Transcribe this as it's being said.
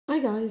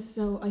guys,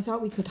 so I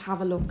thought we could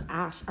have a look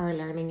at our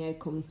learning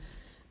outcome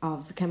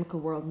of the chemical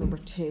world number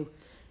 2.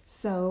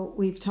 So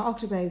we've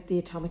talked about the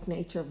atomic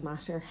nature of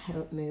matter,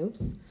 how it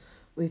moves.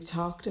 We've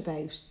talked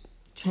about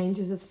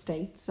changes of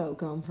state, so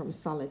going from a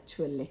solid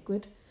to a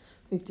liquid.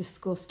 We've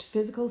discussed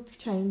physical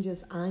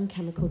changes and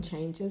chemical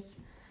changes.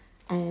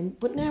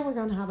 But now we're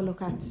going to have a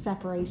look at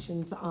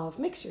separations of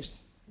mixtures.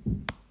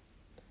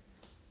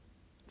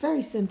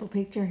 Very simple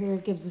picture here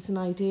gives us an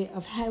idea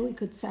of how we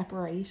could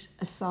separate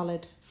a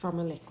solid from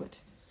a liquid.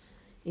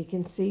 You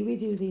can see we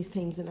do these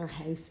things in our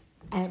house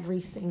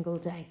every single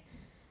day.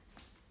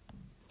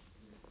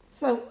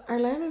 So our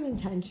learning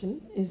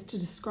intention is to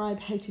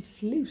describe how to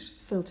flute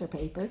filter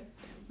paper.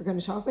 We're going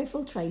to talk about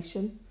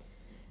filtration,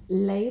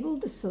 label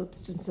the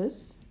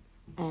substances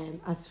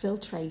as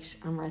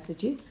filtrate and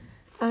residue,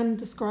 and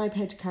describe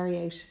how to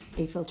carry out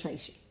a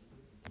filtration.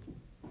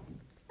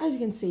 As you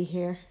can see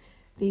here,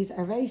 these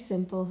are very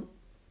simple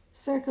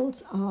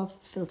circles of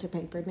filter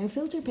paper. Now,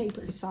 filter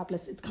paper is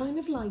fabulous. It's kind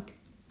of like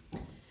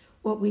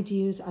what we'd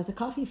use as a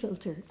coffee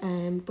filter,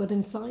 but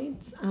in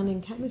science and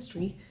in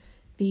chemistry,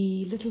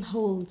 the little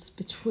holes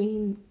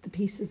between the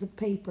pieces of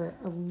paper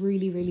are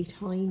really, really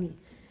tiny,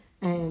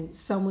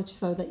 so much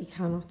so that you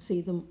cannot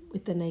see them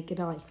with the naked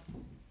eye.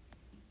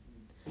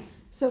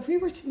 So if we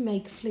were to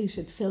make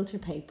fluted filter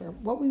paper,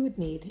 what we would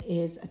need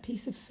is a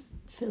piece of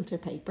filter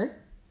paper,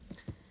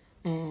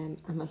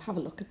 and we'll have a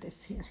look at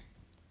this here.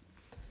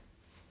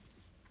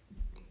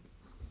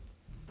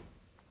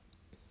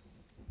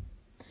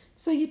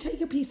 So you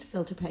take a piece of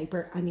filter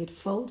paper and you'd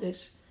fold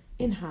it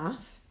in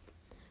half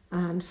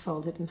and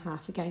fold it in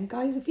half again.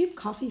 Guys, if you have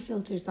coffee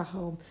filters at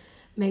home,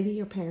 maybe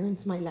your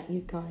parents might let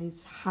you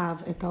guys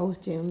have a go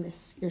at doing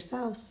this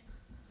yourselves.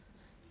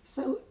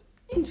 So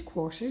into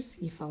quarters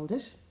you fold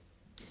it,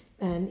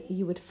 then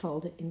you would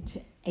fold it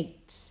into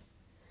eighths.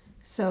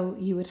 So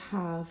you would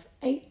have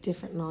 8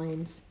 different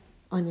lines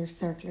on your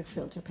circular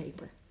filter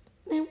paper.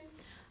 Now,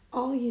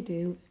 all you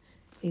do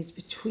is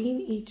between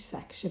each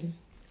section,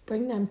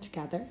 bring them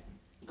together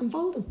and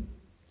fold them.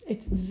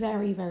 It's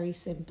very, very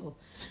simple.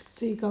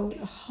 So you go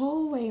the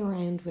whole way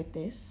around with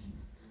this,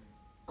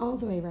 all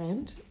the way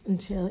around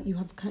until you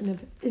have kind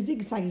of a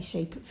zigzaggy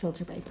shape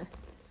filter paper.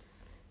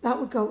 That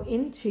would go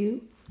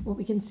into what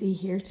we can see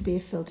here to be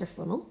a filter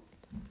funnel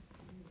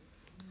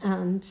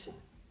and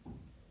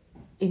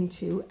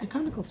into a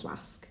conical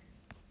flask.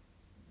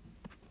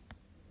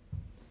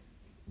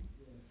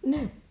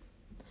 Now,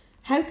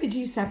 how could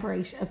you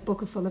separate a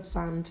bucket full of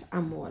sand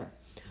and water?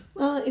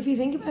 Well, if you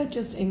think about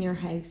just in your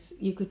house,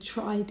 you could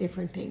try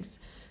different things.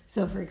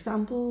 So for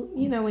example,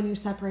 you know, when you're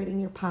separating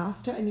your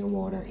pasta and your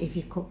water, if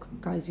you cook,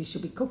 guys, you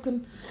should be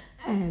cooking,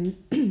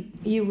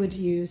 you would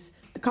use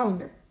a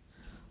colander.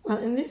 Well,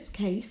 in this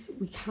case,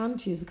 we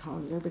can't use a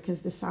colander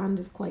because the sand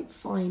is quite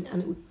fine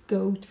and it would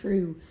go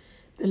through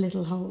the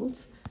little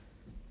holes.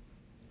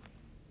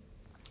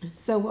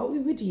 So what we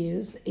would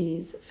use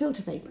is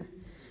filter paper.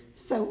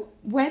 So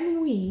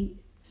when we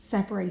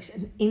separate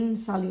an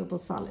insoluble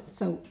solid,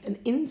 so an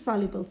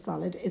insoluble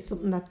solid is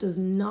something that does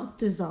not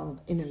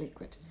dissolve in a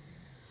liquid,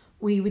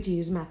 we would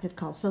use a method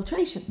called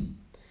filtration.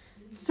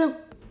 So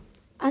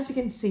as you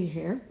can see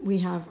here, we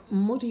have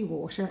muddy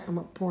water and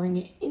we're pouring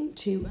it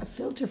into a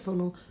filter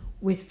funnel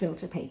with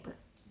filter paper.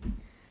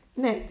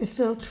 Now the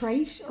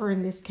filtrate, or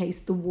in this case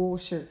the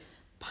water,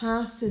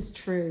 passes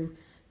through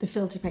the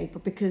filter paper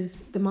because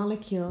the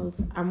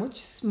molecules are much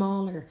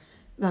smaller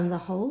than the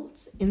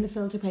holes in the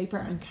filter paper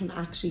and can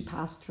actually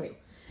pass through.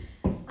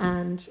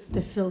 And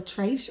the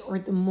filtrate, or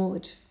the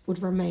mud,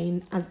 would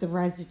remain as the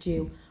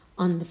residue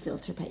on the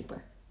filter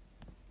paper.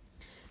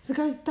 So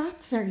guys,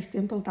 that's very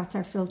simple. That's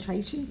our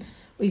filtration.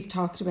 We've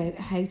talked about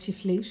how to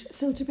flute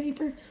filter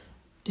paper,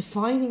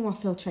 defining what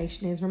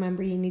filtration is.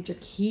 Remember, you need your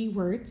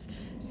keywords.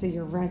 So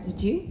your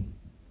residue,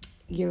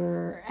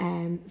 your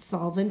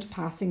solvent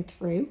passing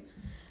through,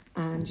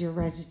 and your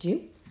residue.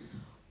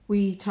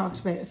 We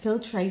talked about a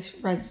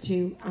filtrate,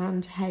 residue,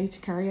 and how to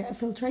carry out a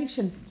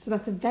filtration. So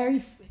that's a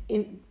very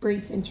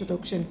brief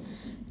introduction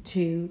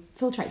to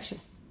filtration.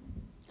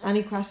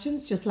 Any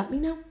questions, just let me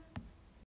know.